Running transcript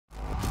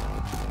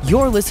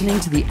You're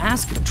listening to the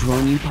Ask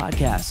Drone U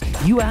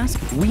podcast. You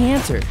ask, we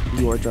answer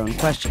your drone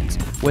questions.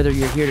 Whether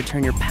you're here to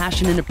turn your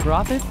passion into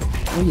profit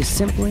or you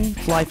simply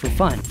fly for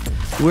fun,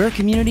 we're a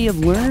community of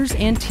learners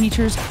and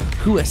teachers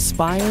who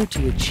aspire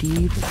to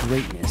achieve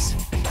greatness.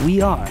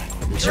 We are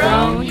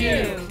Drone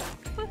U.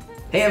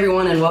 Hey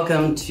everyone, and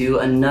welcome to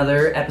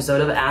another episode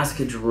of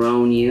Ask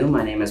Drone U.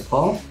 My name is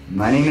Paul.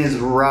 My name is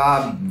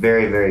Rob.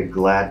 Very, very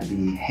glad to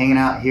be hanging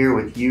out here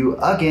with you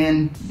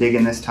again,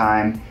 digging this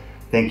time.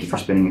 Thank you for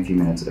spending a few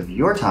minutes of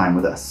your time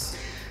with us.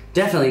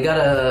 Definitely got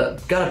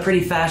a pretty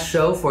fast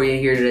show for you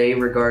here today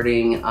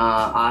regarding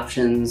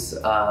options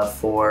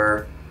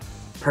for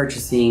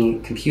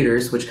purchasing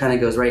computers, which kind of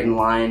goes right in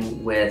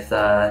line with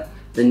the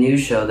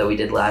news show that we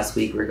did last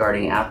week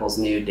regarding Apple's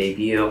new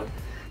debut.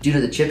 Due to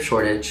the chip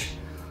shortage,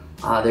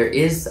 there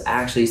is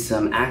actually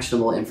some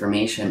actionable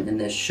information in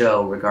this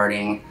show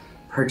regarding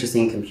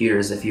purchasing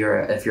computers. If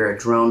you're a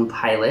drone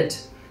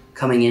pilot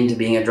coming into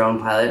being a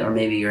drone pilot, or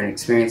maybe you're an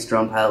experienced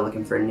drone pilot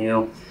looking for a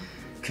new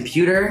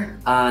computer,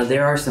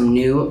 there are some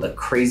new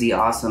crazy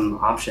awesome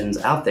options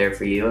out there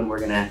for you, and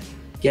we're gonna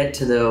get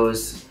to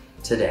those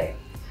today.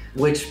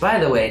 Which, by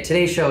the way,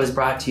 today's show is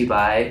brought to you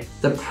by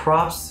the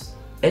Props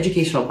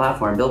educational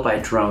platform built by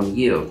Drone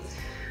U.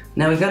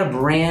 Now we've got a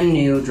brand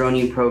new Drone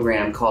U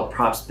program called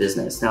Props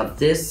Business. Now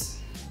this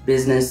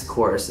business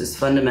course is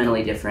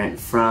fundamentally different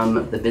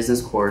from the business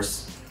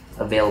course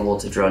available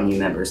to Drone U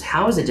members.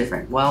 How is it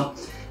different? Well,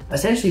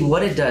 essentially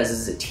what it does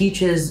is it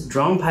teaches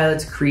drone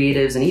pilots,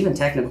 creatives, and even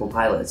technical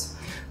pilots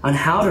on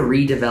how to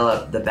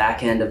redevelop the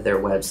back end of their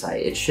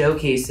website. It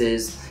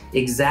showcases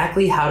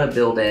exactly how to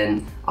build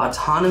in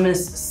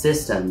autonomous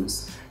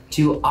systems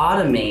to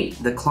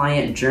automate the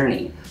client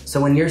journey.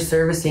 So when you're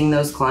servicing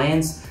those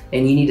clients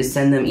and you need to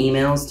send them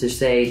emails to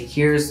say,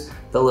 here's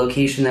the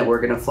location that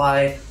we're gonna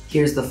fly,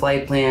 here's the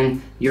flight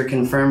plan, you're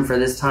confirmed for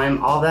this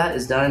time, all that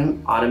is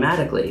done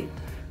automatically.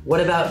 What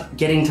about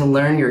getting to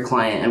learn your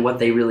client and what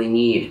they really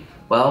need?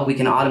 Well, we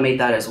can automate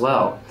that as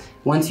well.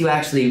 Once you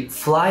actually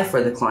fly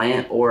for the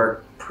client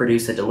or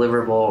produce a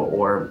deliverable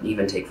or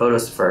even take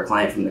photos for a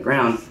client from the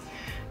ground,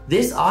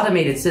 this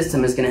automated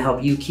system is going to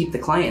help you keep the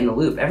client in the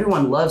loop.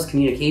 Everyone loves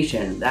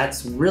communication.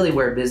 That's really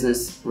where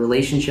business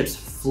relationships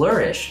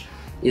flourish,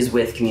 is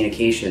with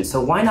communication.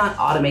 So why not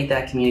automate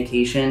that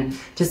communication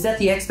to set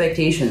the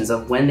expectations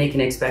of when they can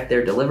expect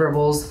their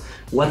deliverables,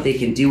 what they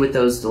can do with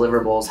those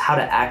deliverables, how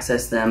to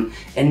access them,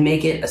 and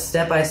make it a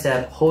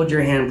step-by-step,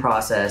 hold-your-hand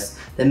process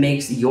that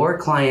makes your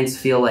clients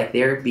feel like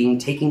they're being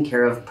taken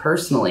care of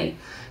personally.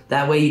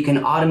 That way you can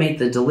automate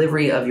the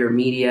delivery of your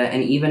media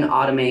and even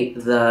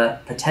automate the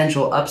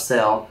potential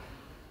upsell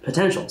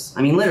potentials.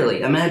 I mean, literally,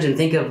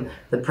 think of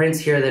the prints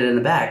here that are in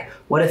the back.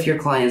 What if your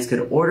clients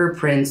could order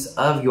prints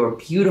of your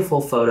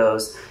beautiful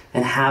photos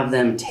and have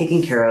them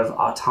taken care of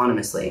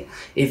autonomously?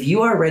 If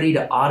you are ready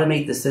to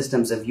automate the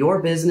systems of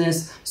your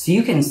business so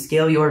you can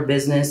scale your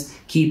business,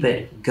 keep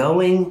it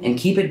going and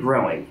keep it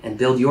growing and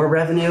build your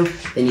revenue,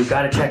 then you've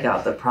got to check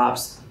out the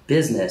Props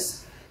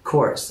Business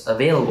course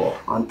available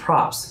on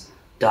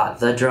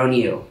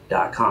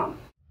props.thedroneu.com.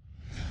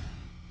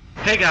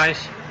 Hey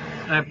guys,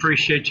 I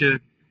appreciate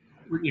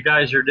what you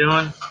guys are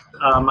doing.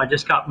 I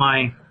just got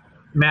my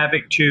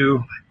Mavic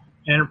 2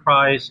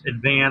 Enterprise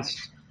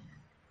Advanced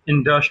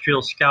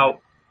Industrial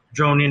Scout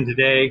drone in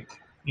today,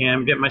 and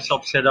I'm getting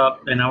myself set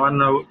up, and I want to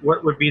know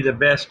what would be the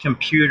best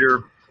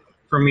computer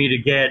for me to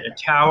get. A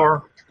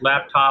tower,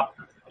 laptop,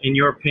 in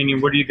your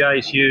opinion, what do you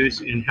guys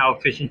use and how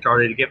efficient are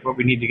they to get what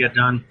we need to get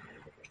done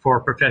for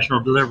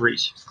professional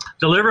deliverables?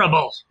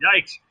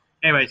 Yikes.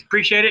 Anyways,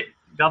 appreciate it.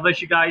 God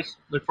bless you guys.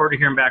 Look forward to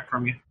hearing back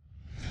from you.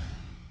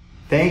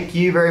 Thank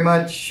you very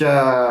much,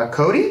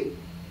 Cody.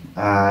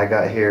 I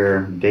got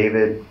here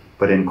David,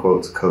 but in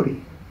quotes,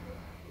 Cody.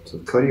 So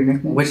Cody, your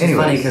nickname? Which is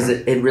funny because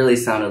it really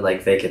sounded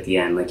like Vic at the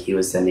end, like he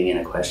was sending in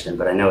a question,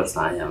 but I know it's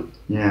not him.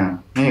 Yeah.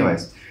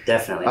 Anyways.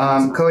 Definitely.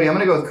 Cody, I'm going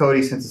to go with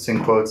Cody since it's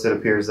in quotes. It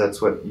appears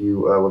that's what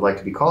you would like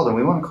to be called, and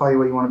we want to call you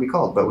what you want to be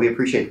called. But we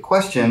appreciate the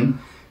question.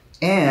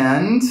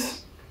 And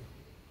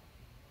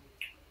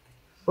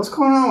what's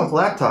going on with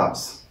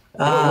laptops?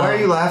 Why are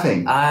you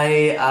laughing?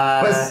 I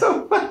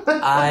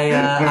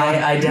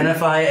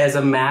identify as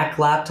a Mac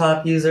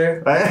laptop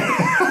user.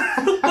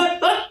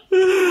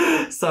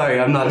 Sorry,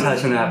 I'm not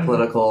touching that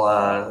political.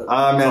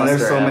 Man,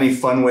 there's so many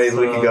fun ways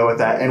we could go with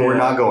that, and we're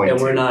not going to.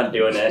 And we're not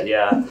doing it,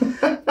 yeah.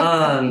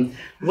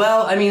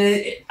 Well, I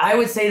mean, I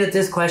would say that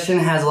this question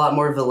has a lot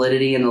more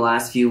validity in the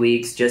last few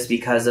weeks just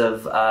because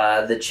of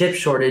the chip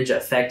shortage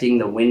affecting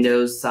the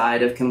Windows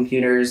side of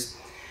computers.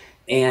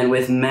 And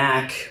with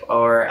Mac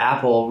or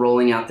Apple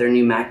rolling out their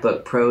new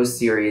MacBook Pro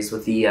series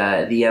with the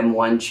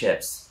M1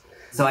 chips.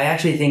 So I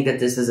actually think that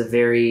this is a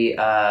very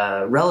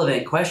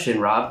relevant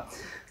question, Rob.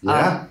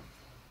 Yeah.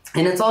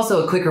 And it's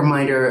also a quick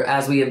reminder,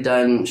 as we have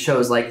done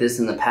shows like this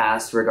in the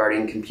past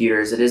regarding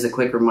computers, it is a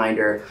quick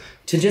reminder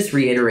to just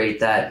reiterate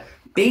that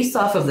based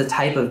off of the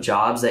type of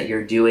jobs that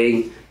you're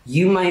doing,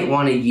 you might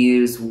want to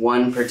use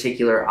one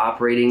particular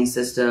operating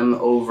system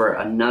over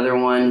another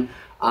one.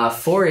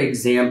 For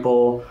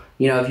example,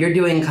 you know, if you're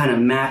doing kind of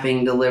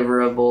mapping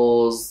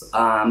deliverables,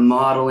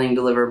 modeling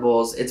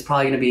deliverables, it's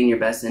probably going to be in your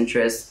best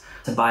interest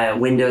to buy a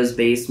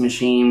Windows-based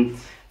machine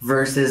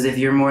versus if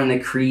you're more in the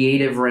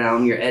creative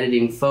realm, you're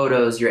editing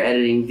photos, you're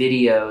editing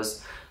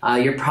videos,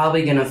 you're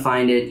probably going to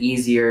find it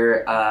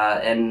easier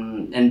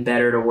and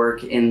better to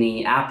work in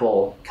the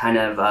Apple kind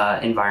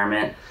of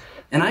environment.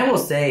 And I will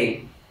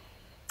say,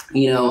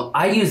 you know,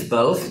 I use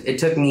both. It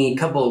took me a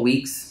couple of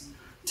weeks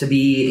to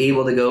be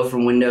able to go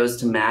from Windows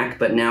to Mac,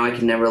 but now I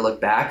can never look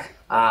back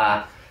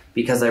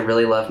because I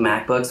really love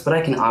MacBooks, but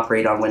I can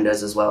operate on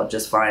Windows as well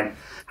just fine.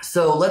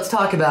 So let's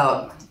talk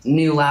about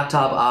new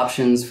laptop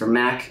options for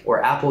Mac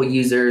or Apple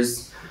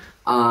users.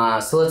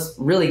 So let's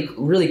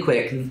really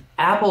quick.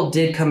 Apple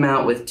did come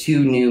out with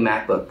 2 new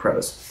MacBook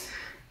Pros,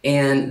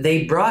 and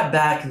they brought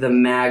back the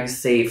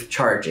MagSafe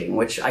charging,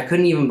 which I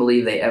couldn't even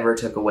believe they ever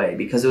took away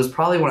because it was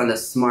probably one of the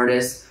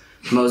smartest,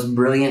 most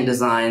brilliant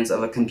designs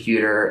of a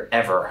computer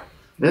ever.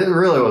 It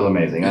really was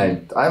amazing.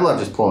 I love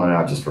just pulling it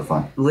out just for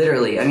fun.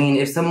 Literally. I mean,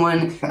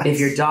 if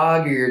your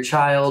dog or your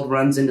child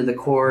runs into the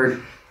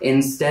cord,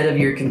 instead of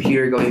your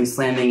computer going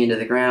slamming into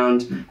the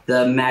ground,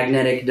 the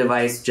magnetic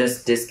device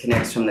just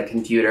disconnects from the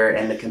computer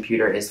and the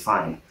computer is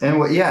fine.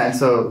 And and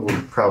so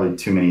probably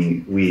too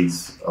many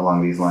weeds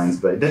along these lines,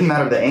 but it doesn't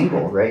matter the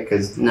angle, right?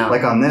 Because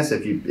like on this,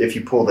 if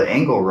you pull the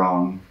angle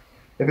wrong,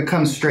 if it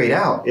comes straight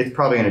out, it's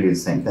probably going to do the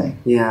same thing.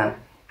 Yeah.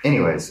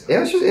 Anyways,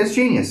 it's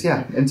genius,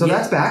 yeah. And so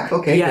that's back,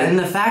 okay. Yeah, good. And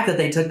the fact that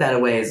they took that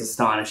away is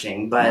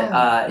astonishing. But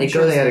I'm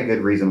sure they had a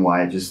good reason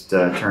why. It just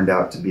turned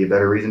out to be a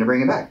better reason to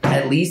bring it back.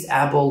 At least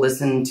Apple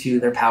listened to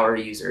their power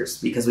users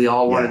because we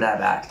all wanted that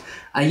back.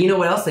 You know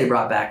what else they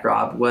brought back,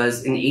 Rob,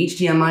 was an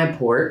HDMI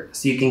port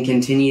so you can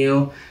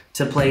continue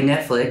to play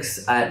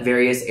Netflix at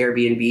various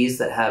Airbnbs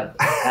that have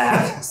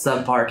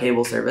subpar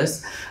cable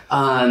service.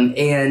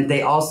 And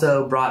they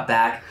also brought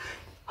back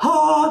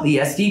the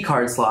SD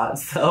card slot.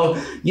 So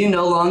you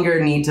no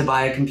longer need to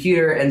buy a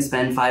computer and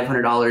spend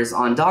 $500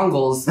 on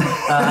dongles.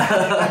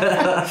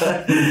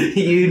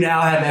 You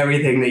now have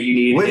everything that you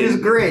need. Which is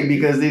great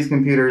because these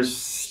computers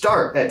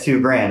start at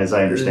 $2,000, as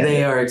I understand.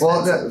 They are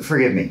expensive. Well,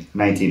 forgive me,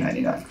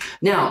 $19.99.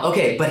 Now,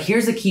 okay, but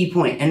here's a key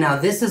point. And now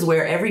this is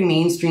where every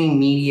mainstream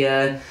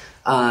media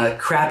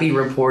crappy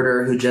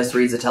reporter who just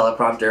reads a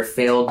teleprompter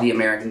failed the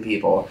American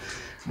people.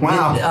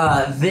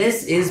 Wow.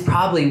 This is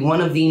probably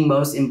one of the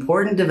most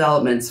important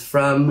developments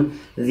from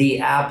the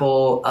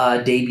Apple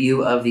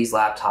debut of these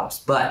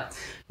laptops. But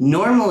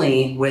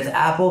normally with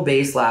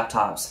Apple-based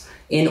laptops,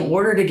 in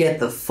order to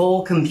get the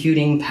full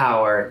computing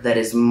power that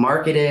is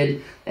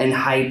marketed and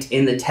hyped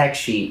in the tech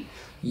sheet,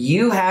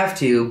 you have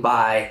to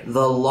buy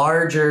the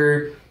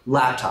larger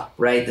laptop,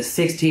 right? The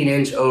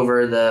 16-inch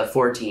over the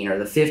 14 or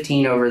the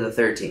 15 over the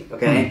 13,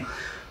 okay?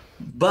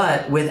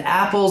 But with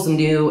Apple's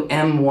new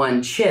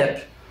M1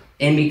 chip,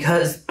 and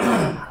because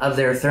of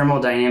their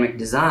thermodynamic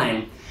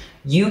design,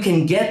 you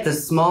can get the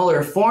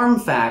smaller form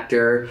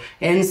factor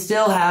and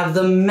still have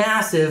the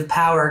massive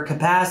power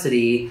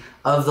capacity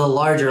of the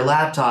larger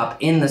laptop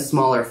in the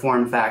smaller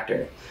form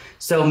factor.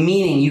 So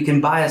meaning you can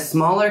buy a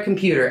smaller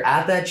computer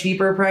at that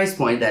cheaper price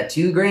point, that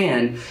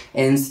 $2,000,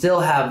 and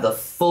still have the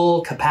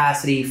full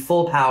capacity,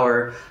 full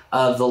power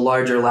of the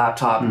larger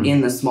laptop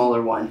in the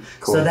smaller one.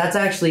 Cool. So that's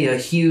actually a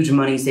huge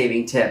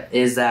money-saving tip,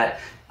 is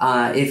that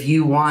if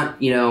you want,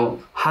 you know,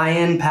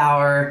 high-end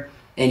power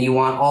and you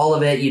want all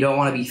of it, you don't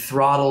want to be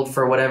throttled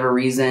for whatever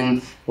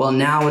reason, well,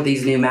 now with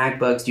these new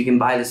MacBooks, you can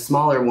buy the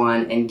smaller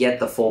one and get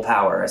the full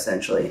power,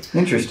 essentially.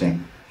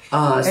 Interesting.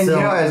 And, you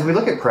know, as we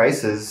look at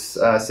prices,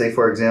 say,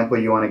 for example,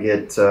 you want to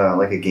get,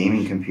 like, a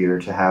gaming computer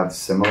to have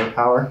similar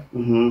power. I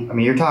mean,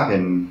 you're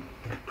talking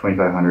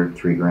 $2,500,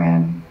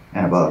 $3,000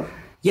 and above.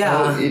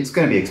 Yeah. So it's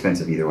going to be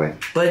expensive either way.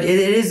 But it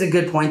is a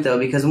good point, though,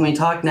 because when we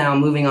talk now,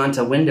 moving on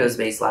to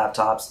Windows-based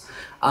laptops,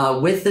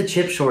 with the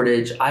chip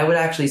shortage, I would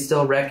actually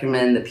still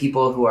recommend that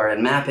people who are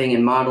in mapping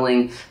and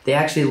modeling, they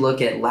actually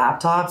look at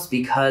laptops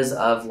because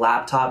of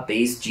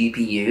laptop-based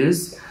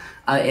GPUs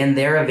and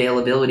their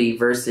availability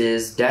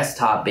versus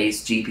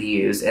desktop-based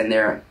GPUs and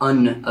their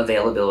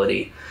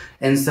unavailability.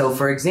 And so,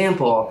 for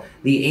example,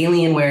 the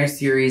Alienware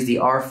series, the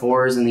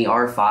R4s and the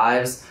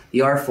R5s, the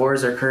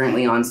R4s are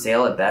currently on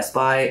sale at Best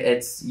Buy.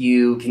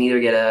 You can either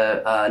get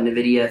a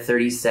NVIDIA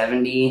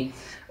 3070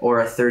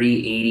 or a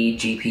 3080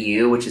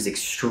 GPU, which is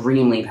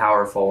extremely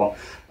powerful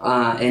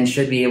and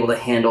should be able to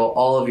handle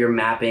all of your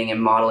mapping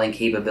and modeling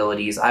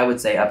capabilities, I would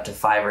say up to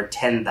 5,000 or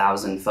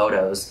 10,000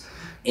 photos.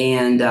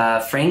 And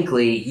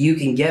frankly, you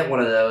can get one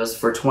of those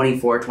for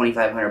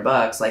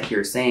 $2,500, like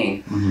you're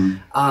saying.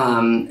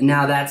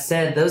 Now that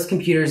said, those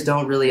computers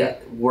don't really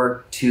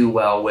work too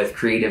well with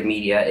creative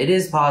media. It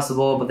is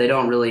possible, but they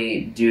don't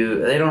really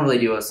do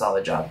a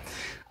solid job.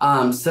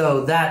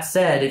 So that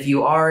said, if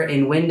you are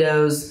in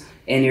Windows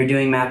and you're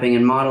doing mapping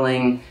and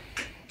modeling,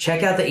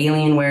 check out the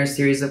Alienware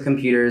series of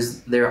computers.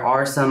 There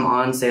are some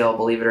on sale,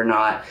 believe it or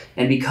not.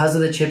 And because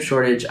of the chip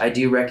shortage, I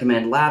do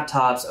recommend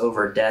laptops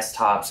over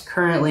desktops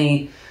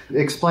currently.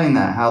 Explain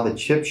that, how the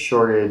chip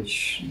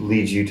shortage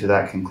leads you to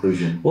that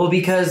conclusion. Well,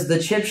 because the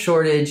chip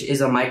shortage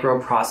is a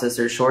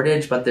microprocessor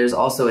shortage, but there's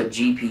also a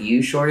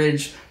GPU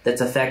shortage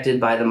that's affected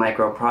by the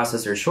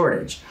microprocessor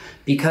shortage.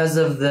 Because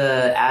of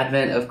the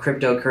advent of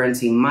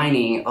cryptocurrency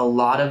mining, a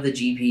lot of the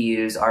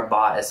GPUs are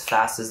bought as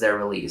fast as they're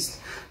released,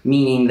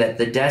 meaning that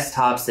the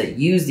desktops that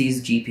use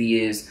these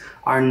GPUs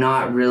are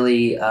not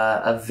really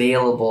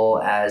available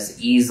as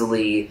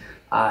easily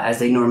as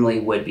they normally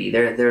would be.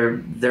 They're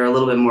a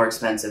little bit more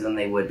expensive than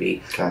they would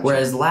be. Gotcha.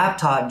 Whereas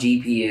laptop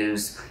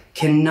GPUs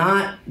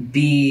cannot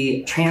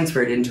be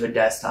transferred into a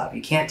desktop.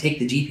 You can't take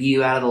the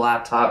GPU out of the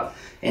laptop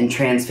and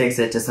transfix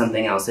it to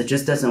something else. It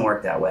just doesn't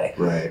work that way.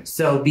 Right.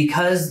 So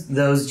because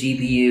those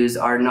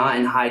GPUs are not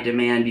in high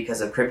demand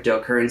because of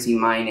cryptocurrency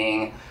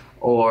mining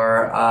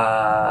or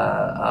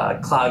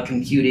cloud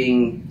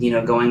computing,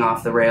 going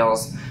off the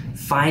rails,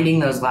 finding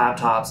those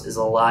laptops is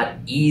a lot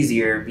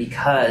easier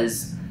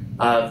because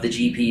of the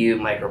GPU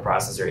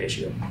microprocessor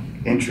issue.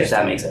 Interesting. If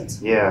that makes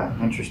sense. Yeah,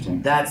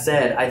 interesting. That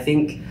said, I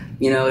think,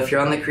 if you're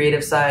on the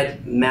creative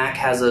side, Mac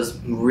has those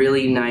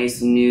really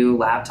nice new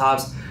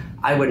laptops.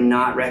 I would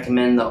not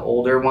recommend the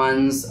older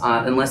ones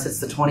unless it's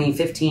the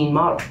 2015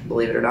 model,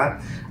 believe it or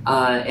not.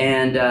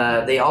 And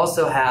they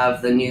also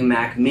have the new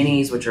Mac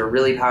Minis, which are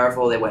really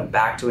powerful. They went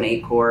back to an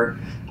 8-core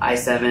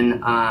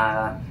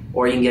i7,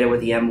 or you can get it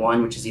with the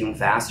M1, which is even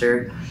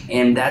faster.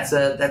 And that's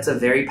a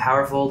very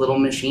powerful little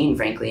machine,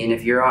 frankly. And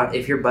if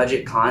you're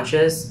budget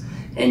conscious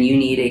and you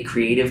need a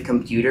creative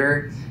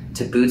computer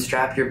to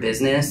bootstrap your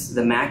business,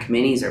 the Mac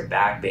Minis are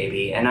back,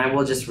 baby. And I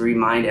will just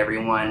remind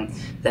everyone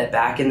that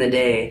back in the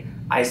day,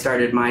 I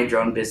started my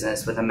drone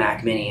business with a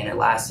Mac Mini, and it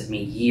lasted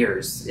me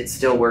years. It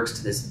still works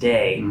to this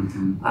day.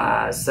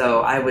 Mm-hmm.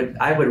 So I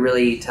would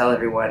really tell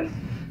everyone,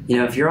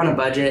 if you're on a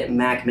budget,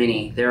 Mac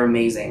Mini, they're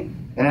amazing.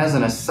 And as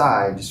an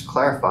aside, just to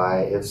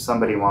clarify, if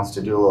somebody wants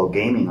to do a little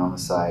gaming on the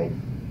side,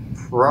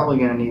 probably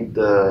going to need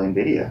the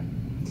NVIDIA.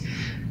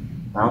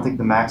 I don't think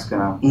the Mac's going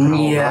to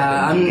hold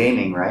up in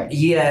gaming, right?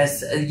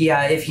 Yes.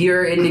 Yeah, if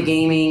you're into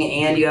gaming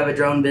and you have a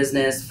drone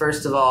business,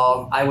 first of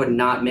all, I would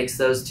not mix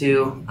those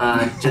two,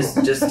 just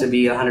to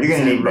be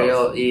 100%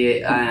 real.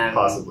 Yeah,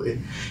 possibly.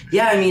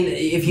 Yeah, I mean,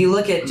 if you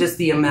look at just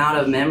the amount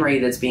of memory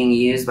that's being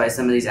used by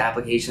some of these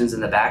applications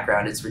in the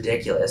background, it's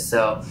ridiculous.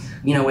 So,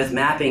 with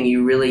mapping,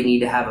 you really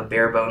need to have a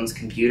bare bones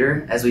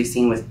computer, as we've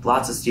seen with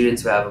lots of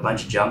students who have a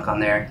bunch of junk in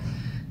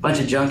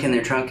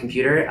their trunk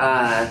computer,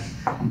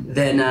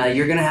 then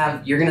you're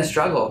gonna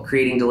struggle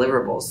creating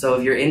deliverables. So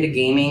if you're into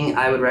gaming,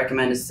 I would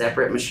recommend a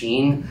separate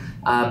machine.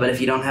 But if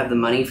you don't have the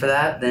money for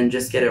that, then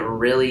just get a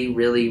really,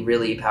 really,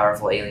 really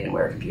powerful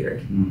Alienware computer.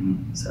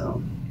 Mm-hmm.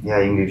 So yeah,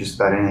 you can do just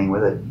about anything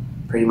with it.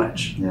 Pretty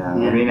much. Yeah.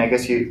 I mean, I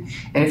guess and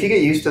if you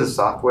get used to the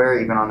software,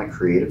 even on the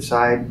creative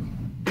side,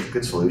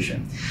 good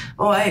solution.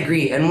 Oh, I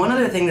agree. And one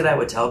other thing that I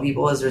would tell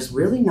people is there's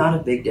really not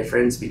a big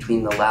difference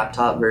between the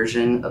laptop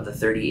version of the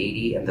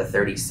 3080 and the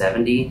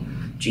 3070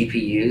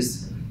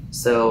 GPUs.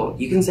 So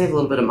you can save a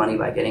little bit of money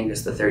by getting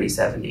just the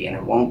 3070, and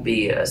it won't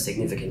be a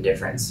significant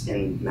difference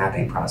in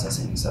mapping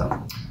processing.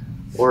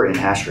 Or in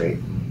hash rate.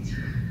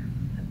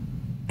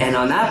 And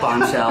on that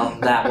bombshell,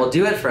 that will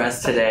do it for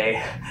us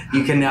today.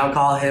 You can now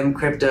call him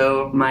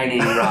Crypto Mining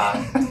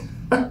Rob.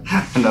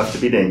 Enough to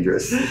be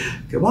dangerous.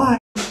 Goodbye.